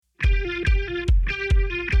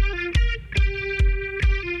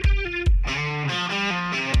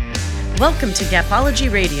Welcome to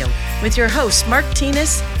Gapology Radio with your hosts Mark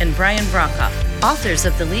Tinas and Brian Brokoff, authors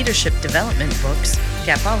of the leadership development books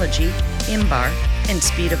Gapology, IMBAR, and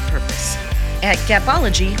Speed of Purpose. At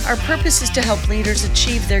Gapology, our purpose is to help leaders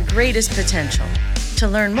achieve their greatest potential. To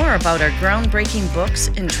learn more about our groundbreaking books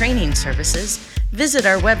and training services, visit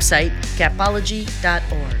our website,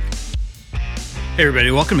 gapology.org. Hey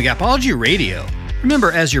everybody, welcome to Gapology Radio.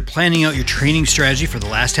 Remember, as you're planning out your training strategy for the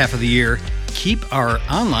last half of the year, keep our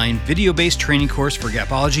online video-based training course for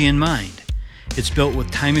Gapology in mind. It's built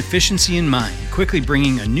with time efficiency in mind, quickly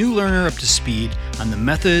bringing a new learner up to speed on the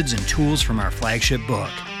methods and tools from our flagship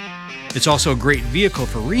book. It's also a great vehicle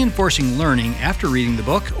for reinforcing learning after reading the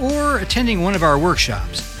book or attending one of our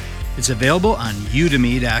workshops. It's available on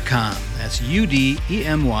udemy.com. That's udemy.com.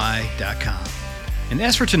 And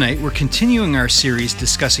as for tonight, we're continuing our series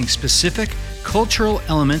discussing specific cultural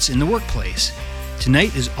elements in the workplace.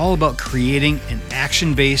 Tonight is all about creating an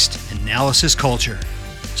action-based analysis culture.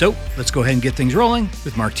 So let's go ahead and get things rolling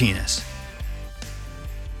with Mark Tinas.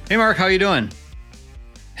 Hey Mark, how you doing?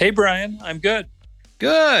 Hey Brian, I'm good.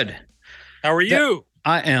 Good. How are you?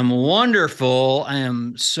 I am wonderful. I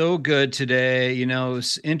am so good today. You know,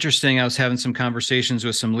 it's interesting. I was having some conversations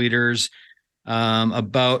with some leaders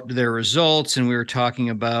about their results, and we were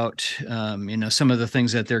talking about, some of the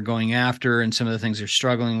things that they're going after and some of the things they're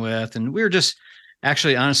struggling with. And we were just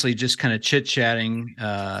honestly, just kind of chit-chatting.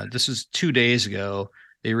 This was 2 days ago.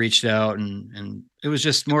 They reached out and it was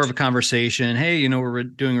just more of a conversation. Hey, we're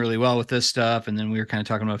doing really well with this stuff. And then we were kind of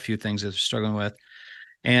talking about a few things that they're struggling with.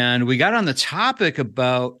 And we got on the topic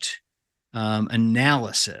about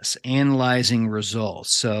analysis, analyzing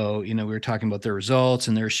results. So, we were talking about their results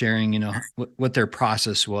and they were sharing, what their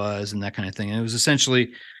process was and that kind of thing. And it was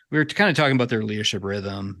essentially, we were kind of talking about their leadership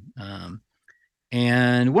rhythm.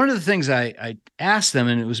 And one of the things I asked them,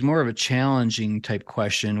 and it was more of a challenging type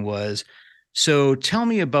question, was, so tell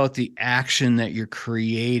me about the action that you're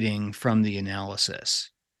creating from the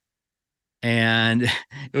analysis. And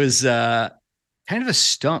it was kind of a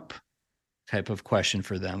stump type of question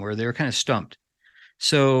for them, where they were kind of stumped.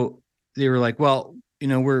 So they were like, well,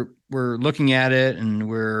 we're looking at it and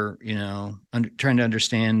we're, trying to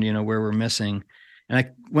understand, where we're missing. And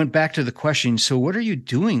I went back to the question, so what are you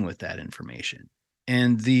doing with that information?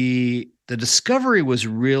 And the discovery was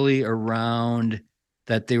really around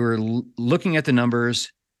that they were looking at the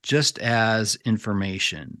numbers just as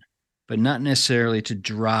information, but not necessarily to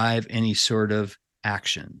drive any sort of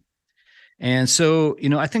action. And so,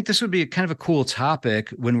 I think this would be kind of a cool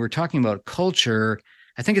topic when we're talking about culture.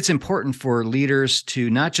 I think it's important for leaders to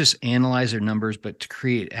not just analyze their numbers, but to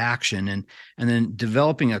create action and then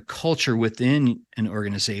developing a culture within an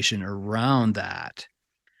organization around that.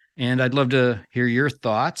 And I'd love to hear your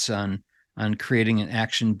thoughts on creating an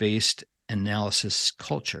action-based analysis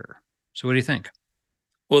culture. So what do you think?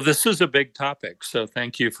 Well, this is a big topic, so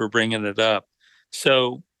thank you for bringing it up.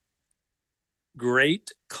 So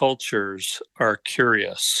great cultures are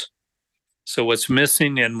curious. So what's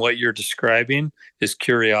missing in what you're describing is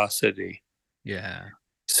curiosity. Yeah.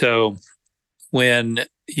 So when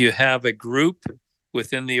you have a group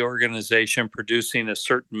within the organization producing a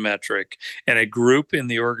certain metric and a group in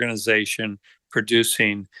the organization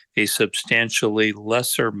producing a substantially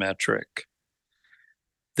lesser metric,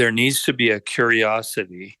 there needs to be a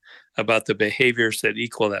curiosity about the behaviors that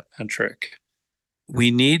equal that metric. We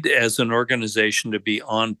need, as an organization, to be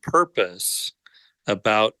on purpose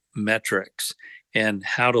about metrics and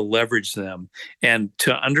how to leverage them and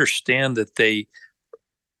to understand that they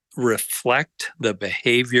reflect the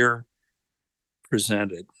behavior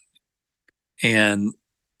presented. And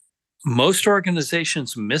most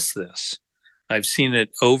organizations miss this. I've seen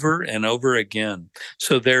it over and over again.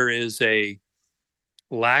 So there is a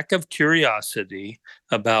lack of curiosity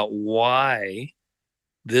about why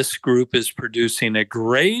this group is producing a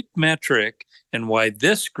great metric and why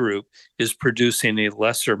this group is producing a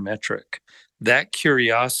lesser metric. That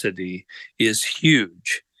curiosity is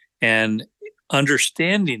huge, and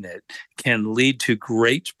understanding it can lead to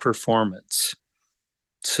great performance.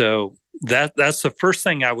 So that's the first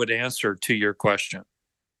thing I would answer to your question.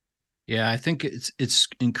 Yeah, I think it's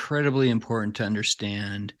incredibly important to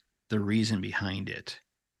understand the reason behind it.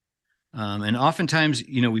 And oftentimes,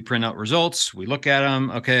 we print out results, we look at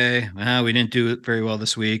them, okay, we didn't do it very well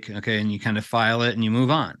this week, okay, and you kind of file it and you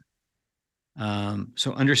move on.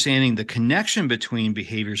 So understanding the connection between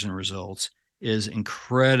behaviors and results is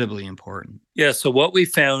incredibly important. Yeah, so what we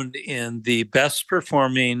found in the best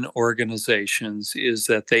performing organizations is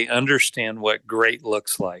that they understand what great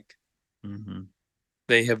looks like. Mm-hmm.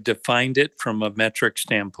 They have defined it from a metric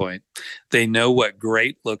standpoint. They know what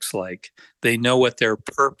great looks like. They know what their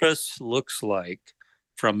purpose looks like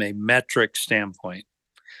from a metric standpoint.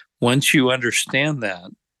 Once you understand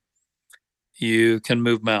that, you can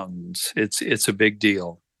move mountains. It's a big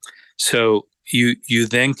deal. So you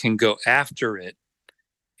then can go after it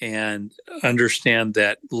and understand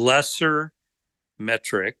that lesser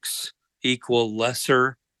metrics equal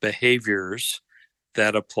lesser behaviors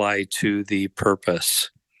that apply to the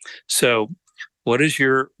purpose. So what does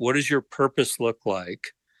your purpose look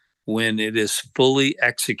like when it is fully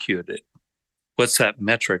executed? What's that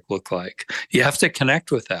metric look like? You have to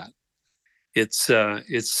connect with that.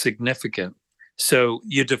 It's significant. So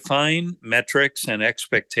you define metrics and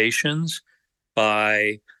expectations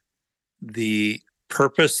by the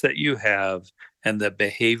purpose that you have and the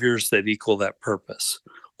behaviors that equal that purpose.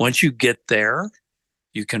 Once you get there,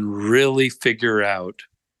 you can really figure out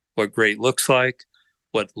what great looks like,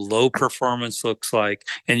 what low performance looks like,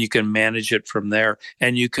 and you can manage it from there.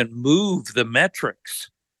 And you can move the metrics.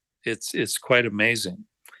 It's quite amazing.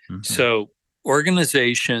 Mm-hmm. So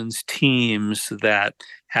organizations, teams that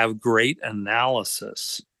have great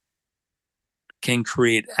analysis can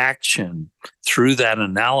create action through that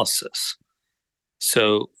analysis.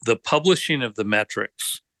 So the publishing of the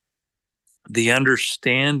metrics, the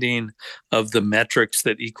understanding of the metrics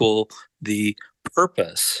that equal the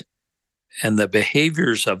purpose and the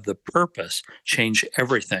behaviors of the purpose change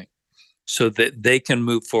everything so that they can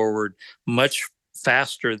move forward much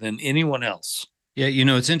faster than anyone else. Yeah,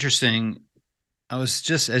 it's interesting. I was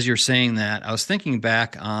just, as you're saying that, I was thinking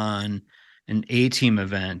back on an A-team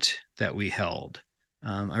event that we held.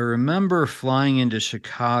 I remember flying into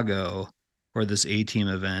Chicago for this A-team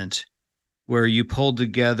event where you pulled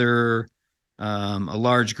together a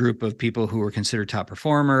large group of people who were considered top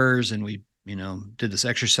performers, and we did this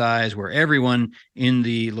exercise where everyone in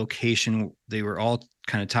the location, they were all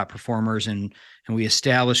kind of top performers, and we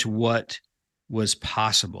established what was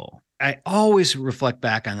possible. I always reflect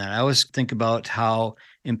back on that. I always think about how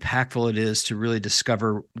impactful it is to really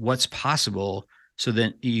discover what's possible so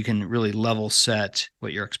that you can really level set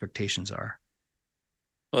what your expectations are.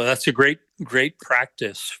 Well, that's a great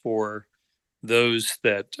practice for those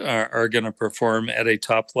that are going to perform at a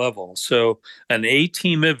top level. So an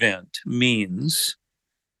A-team event means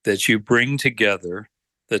that you bring together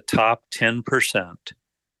the top 10%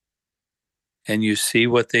 and you see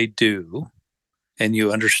what they do and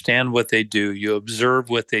you understand what they do, you observe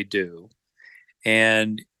what they do,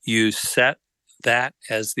 and you set that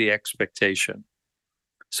as the expectation.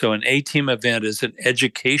 So an A-team event is an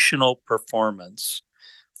educational performance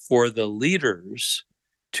for the leaders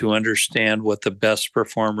to understand what the best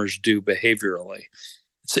performers do behaviorally.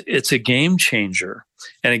 It's a game changer.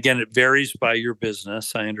 And again, it varies by your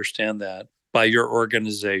business. I understand that, by your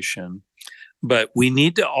organization. But we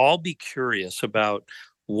need to all be curious about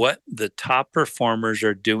what the top performers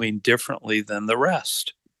are doing differently than the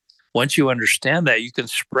rest. Once you understand that, you can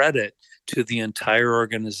spread it to the entire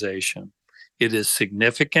organization. It is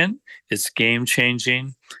significant, it's game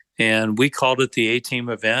changing, and we called it the A-team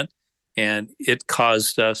event, and it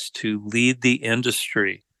caused us to lead the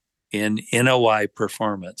industry in NOI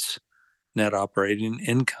performance, net operating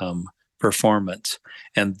income performance,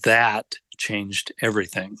 and that changed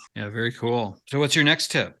everything. Yeah, very cool. So what's your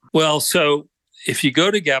next tip? Well, so if you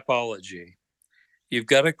go to Gapology, you've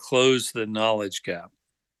got to close the knowledge gap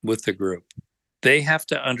with the group. They have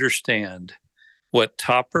to understand what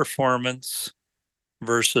top performance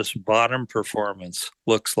versus bottom performance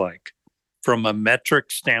looks like from a metric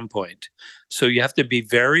standpoint. So you have to be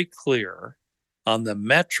very clear on the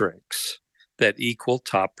metrics that equal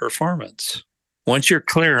top performance. Once you're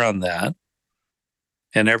clear on that,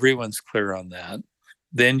 and everyone's clear on that,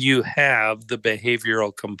 then you have the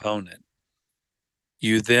behavioral component.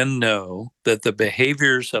 You then know that the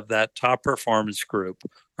behaviors of that top performance group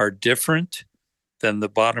are different than the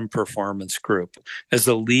bottom performance group. As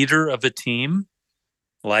a leader of a team,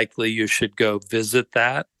 likely you should go visit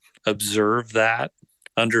that, observe that,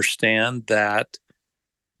 understand that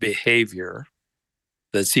behavior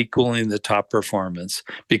that's equaling the top performance,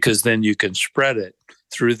 because then you can spread it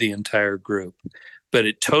through the entire group. But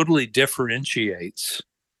it totally differentiates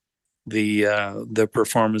the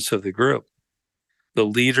performance of the group. The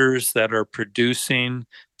leaders that are producing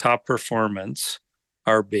top performance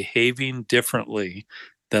are behaving differently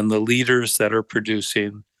than the leaders that are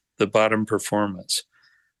producing the bottom performance.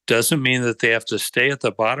 Doesn't mean that they have to stay at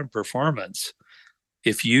the bottom performance.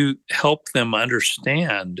 If you help them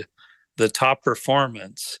understand the top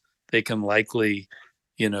performance, they can likely,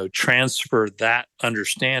 transfer that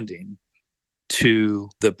understanding to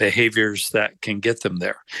the behaviors that can get them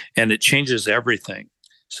there. And it changes everything.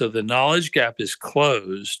 So the knowledge gap is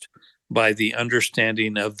closed by the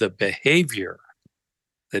understanding of the behavior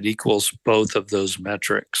that equals both of those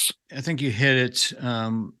metrics. I think you hit it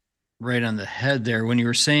right on the head there when you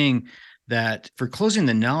were saying that for closing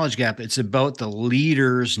the knowledge gap, it's about the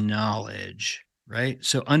leader's knowledge, right?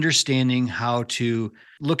 So understanding how to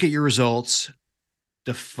look at your results,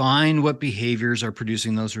 define what behaviors are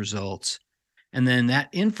producing those results, and then that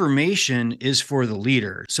information is for the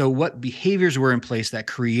leader. So what behaviors were in place that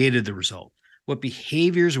created the result? What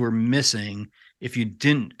behaviors were missing if you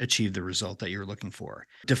didn't achieve the result that you're looking for?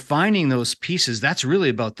 Defining those pieces, that's really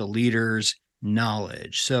about the leader's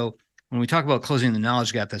knowledge. So when we talk about closing the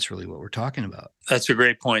knowledge gap, that's really what we're talking about. That's a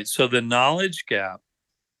great point. So the knowledge gap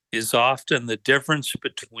is often the difference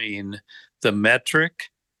between the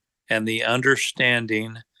metric and the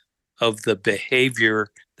understanding of the behavior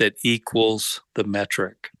that equals the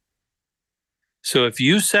metric. So if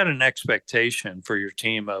you set an expectation for your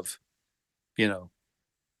team of,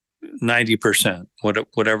 90%,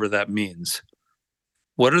 whatever that means,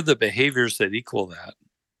 what are the behaviors that equal that?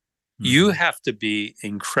 Mm-hmm. You have to be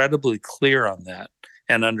incredibly clear on that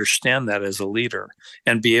and understand that as a leader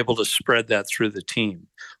and be able to spread that through the team.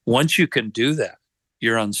 Once you can do that,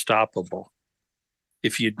 you're unstoppable.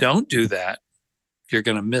 If you don't do that, you're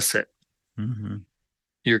going to miss it. Mm-hmm.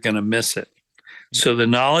 You're going to miss it. So the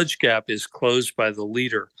knowledge gap is closed by the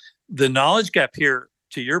leader. The knowledge gap here,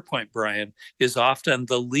 to your point, Brian, is often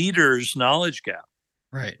the leader's knowledge gap.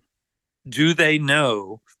 Right. Do they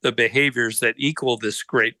know the behaviors that equal this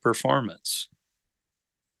great performance?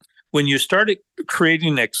 When you started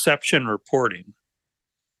creating exception reporting,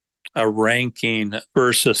 a ranking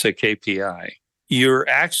versus a KPI, you're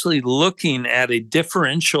actually looking at a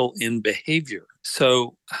differential in behavior.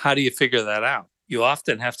 So how do you figure that out? You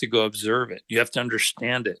often have to go observe it. You have to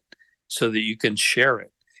understand it so that you can share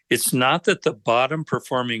it. It's not that the bottom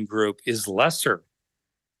performing group is lesser.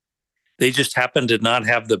 They just happen to not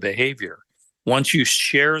have the behavior. Once you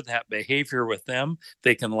share that behavior with them,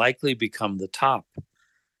 they can likely become the top.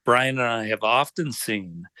 Brian and I have often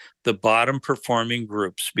seen the bottom performing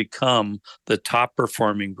groups become the top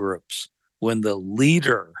performing groups when the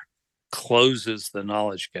leader closes the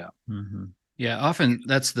knowledge gap. Mm-hmm. Yeah, often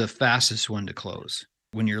that's the fastest one to close.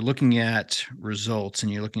 When you're looking at results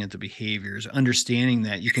and you're looking at the behaviors, understanding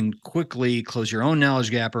that you can quickly close your own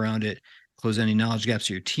knowledge gap around it, close any knowledge gaps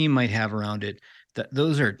your team might have around it.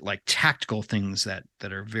 Those are like tactical things that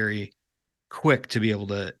are very quick to be able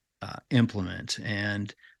to implement.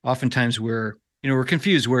 And oftentimes we're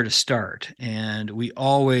confused where to start. And we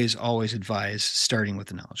always advise starting with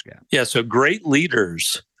the knowledge gap. Yeah, so great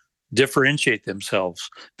leaders differentiate themselves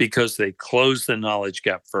because they close the knowledge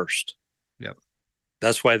gap first. Yep.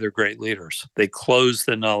 That's why they're great leaders. They close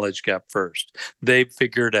the knowledge gap first. They've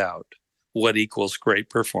figured out what equals great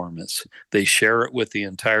performance. They share it with the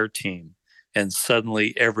entire team, and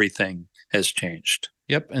suddenly everything has changed.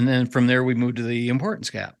 Yep. And then from there, we move to the importance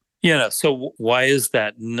gap. So why is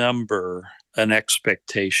that number an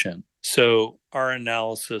expectation? So our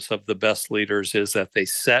analysis of the best leaders is that they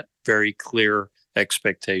set very clear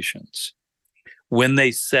expectations. When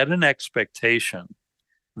they set an expectation,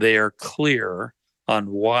 they are clear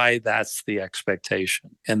on why that's the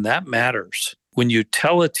expectation. And that matters. When you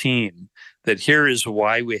tell a team that here is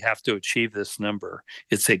why we have to achieve this number,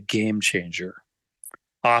 it's a game changer.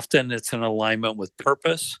 Often it's an alignment with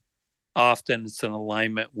purpose. Often it's an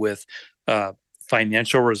alignment with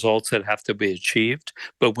financial results that have to be achieved.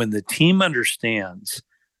 But when the team understands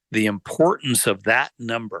the importance of that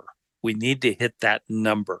number, we need to hit that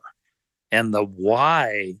number, and the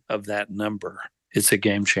why of that number, it's a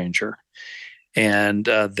game changer. And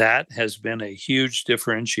that has been a huge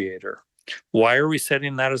differentiator. Why are we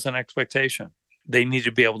setting that as an expectation? They need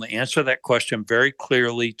to be able to answer that question very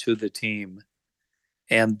clearly to the team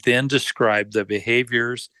and then describe the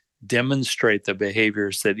behaviors, demonstrate the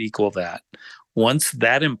behaviors that equal that. Once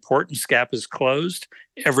that importance gap is closed,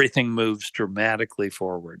 everything moves dramatically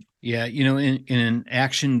forward. Yeah, in an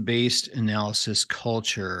action-based analysis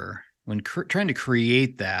culture, when trying to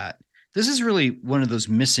create that, this is really one of those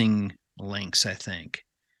missing links, I think.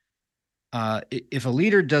 If a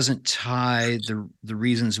leader doesn't tie the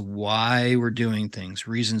reasons why we're doing things,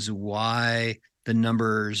 reasons why the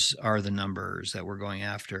numbers are the numbers that we're going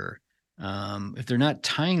after, if they're not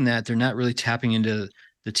tying that, they're not really tapping into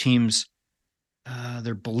the team's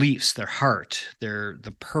their beliefs, their heart,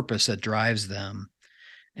 the purpose that drives them.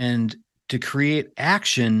 And to create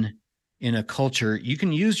action in a culture, you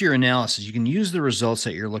can use your analysis, you can use the results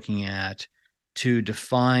that you're looking at to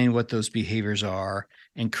define what those behaviors are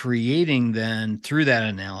and creating then through that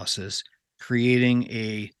analysis, creating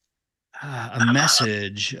a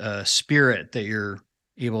message, a spirit that you're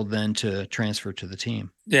able then to transfer to the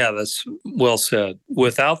team. Yeah, that's well said.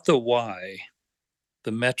 Without the why,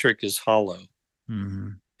 the metric is hollow. Mm-hmm.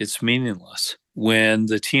 It's meaningless. When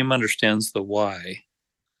the team understands the why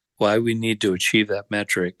we need to achieve that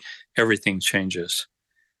metric, everything changes.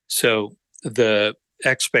 So the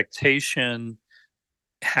expectation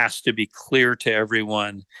has to be clear to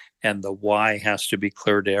everyone, and the why has to be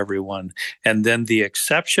clear to everyone. And then the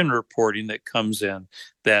exception reporting that comes in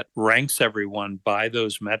that ranks everyone by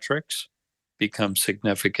those metrics becomes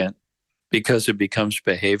significant because it becomes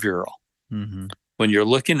behavioral. Mm-hmm. When you're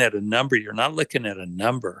looking at a number, you're not looking at a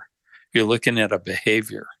number, you're looking at a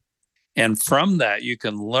behavior. And from that, you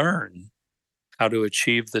can learn how to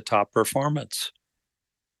achieve the top performance.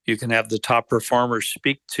 You can have the top performers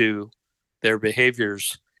speak to their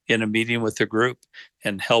behaviors in a meeting with the group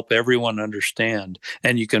and help everyone understand,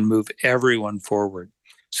 and you can move everyone forward.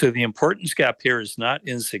 So the importance gap here is not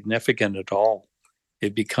insignificant at all.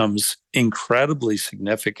 It becomes incredibly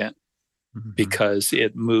significant because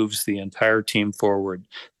it moves the entire team forward.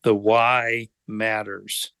 The why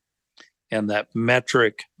matters, and that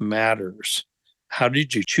metric matters. How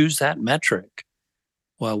did you choose that metric?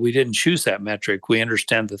 Well, we didn't choose that metric. We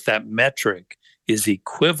understand that that metric is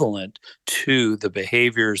equivalent to the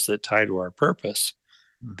behaviors that tie to our purpose.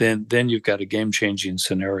 Then you've got a game-changing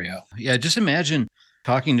scenario. Yeah, just imagine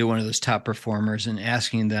talking to one of those top performers and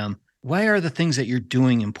asking them, why are the things that you're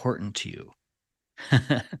doing important to you?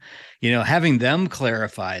 Having them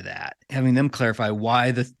clarify that, having them clarify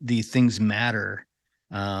why the things matter,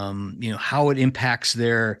 how it impacts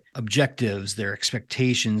their objectives, their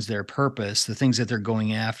expectations, their purpose, the things that they're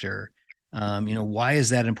going after. Why is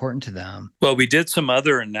that important to them? Well, we did some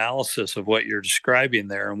other analysis of what you're describing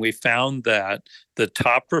there, and we found that the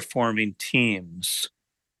top performing teams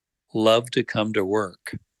love to come to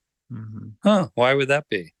work. Mm-hmm. Why would that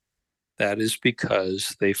be? That is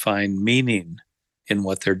because they find meaning in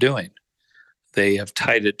what they're doing. They have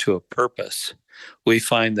tied it to a purpose. We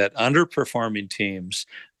find that underperforming teams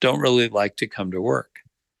don't really like to come to work.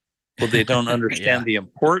 Well, they don't understand the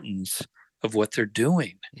importance of what they're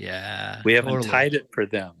doing. Yeah. We haven't tied it for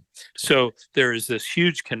them. So there is this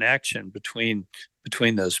huge connection between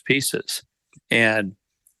those pieces. And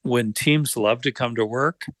when teams love to come to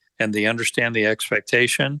work and they understand the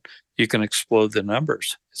expectation, you can explode the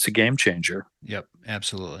numbers. It's a game changer. Yep,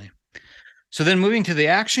 absolutely. So then moving to the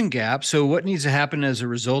action gap. So what needs to happen as a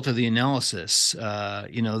result of the analysis?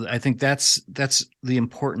 I think that's the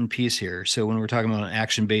important piece here. So when we're talking about an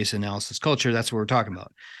action-based analysis culture, that's what we're talking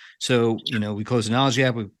about. So, we close the knowledge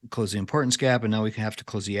gap, we close the importance gap, and now we have to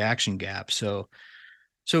close the action gap. So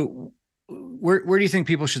where do you think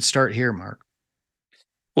people should start here, Mark?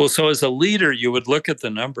 Well, so as a leader, you would look at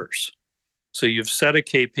the numbers. So you've set a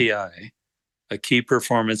KPI, a key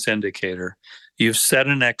performance indicator. You've set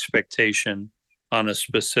an expectation on a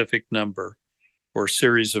specific number or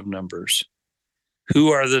series of numbers.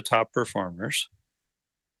 Who are the top performers?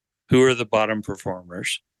 Who are the bottom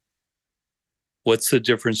performers? What's the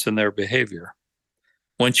difference in their behavior?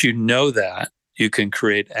 Once you know that, you can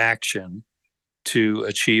create action to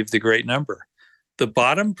achieve the great number. The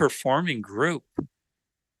bottom performing group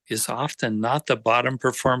is often not the bottom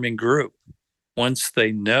performing group once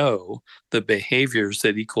they know the behaviors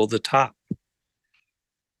that equal the top.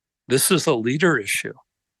 This is a leader issue.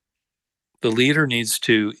 The leader needs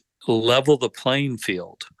to level the playing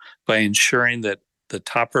field by ensuring that the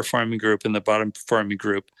top performing group and the bottom performing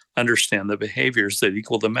group understand the behaviors that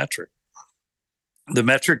equal the metric. The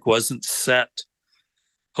metric wasn't set,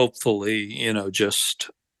 hopefully, just,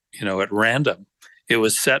 at random. It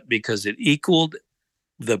was set because it equaled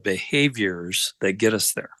the behaviors that get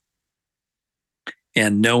us there.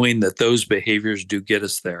 And knowing that those behaviors do get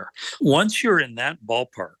us there. Once you're in that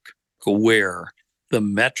ballpark where the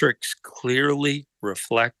metrics clearly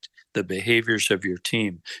reflect the behaviors of your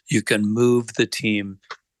team, you can move the team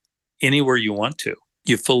anywhere you want to.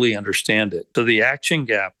 You fully understand it. So the action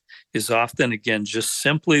gap is often, again, just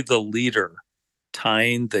simply the leader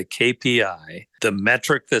tying the KPI, the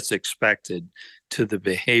metric that's expected, to the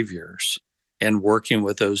behaviors and working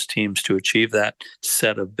with those teams to achieve that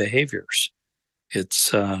set of behaviors. It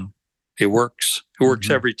works. It works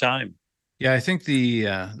every time. Yeah, I think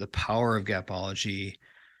the power of Gapology,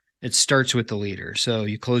 it starts with the leader. So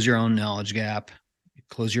you close your own knowledge gap, you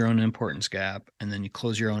close your own importance gap, and then you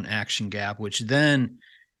close your own action gap, which then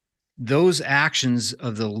those actions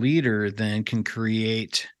of the leader then can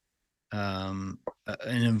create an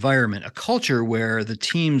environment, a culture where the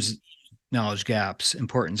teams knowledge gaps,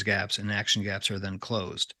 importance gaps, and action gaps are then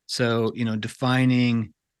closed. So,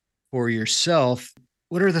 defining for yourself,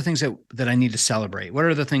 what are the things that I need to celebrate? What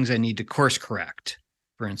are the things I need to course correct,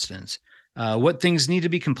 for instance? What things need to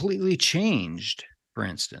be completely changed, for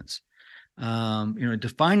instance?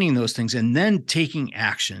 Defining those things and then taking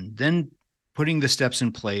action, then putting the steps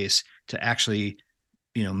in place to actually,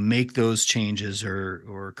 make those changes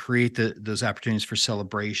or create those opportunities for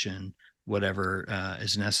celebration, whatever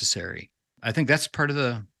is necessary. I think that's part of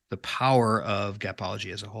the power of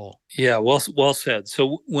Gapology as a whole. Yeah, well said.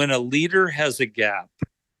 So when a leader has a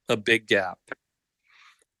big gap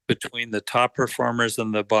between the top performers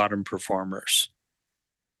and the bottom performers,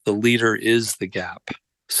 the leader is the gap.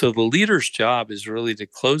 So the leader's job is really to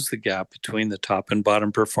close the gap between the top and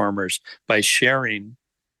bottom performers by sharing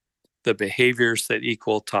the behaviors that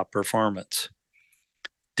equal top performance,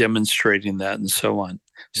 demonstrating that, and so on.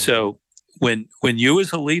 Mm-hmm. So when you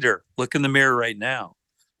as a leader look in the mirror right now,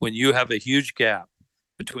 when you have a huge gap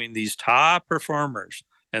between these top performers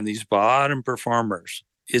and these bottom performers,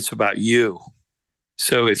 it's about you.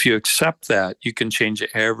 So if you accept that, you can change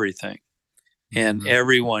everything. And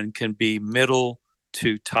everyone can be middle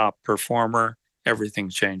to top performer. Everything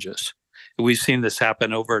changes. We've seen this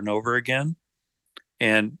happen over and over again.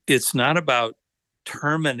 And it's not about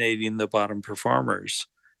terminating the bottom performers.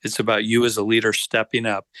 It's about you as a leader stepping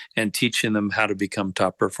up and teaching them how to become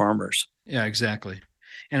top performers. Yeah, exactly.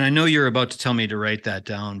 And I know you're about to tell me to write that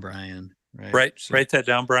down, Brian. Right? So, write that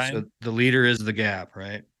down, Brian. So the leader is the gap,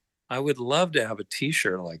 right? I would love to have a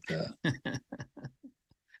t-shirt like that.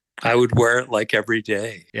 I would wear it like every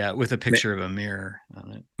day. Yeah, with a picture of a mirror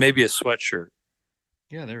on it. Maybe a sweatshirt.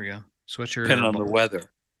 Yeah, there we go. Sweatshirt. Depending on the weather.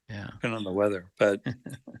 Yeah. Depending on the weather. But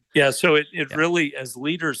yeah, so it really, as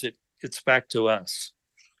leaders, it's back to us.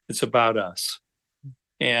 It's about us.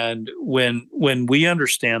 And when we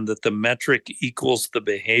understand that the metric equals the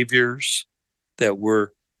behaviors that we're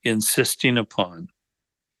insisting upon,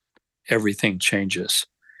 everything changes.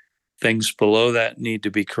 Things below that need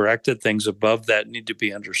to be corrected. Things above that need to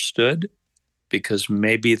be understood, because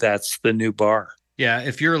maybe that's the new bar. Yeah.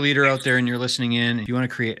 If you're a leader out there and you're listening in, if you want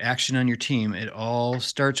to create action on your team, it all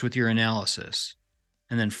starts with your analysis.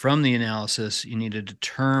 And then from the analysis, you need to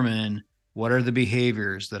determine what are the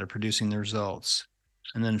behaviors that are producing the results.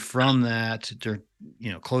 And then from that,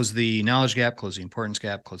 close the knowledge gap, close the importance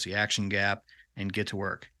gap, close the action gap, and get to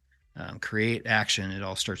work. Create action. It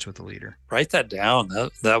all starts with the leader. Write that down.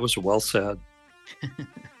 That was well said.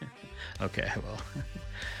 Okay, well.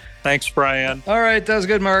 Thanks, Brian. All right, that was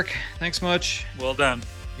good, Mark. Thanks much. Well done.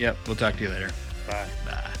 Yep, we'll talk to you later. Bye.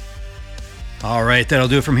 Bye. All right, that'll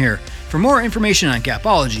do it from here. For more information on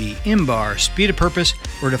Gapology, IMBAR, Speed of Purpose,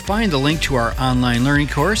 or to find the link to our online learning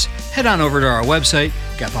course, head on over to our website,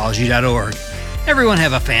 gapology.org. Everyone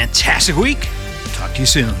have a fantastic week. Talk to you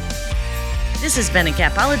soon. This has been a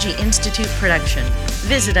Gapology Institute production.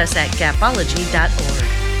 Visit us at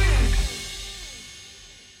gapology.org.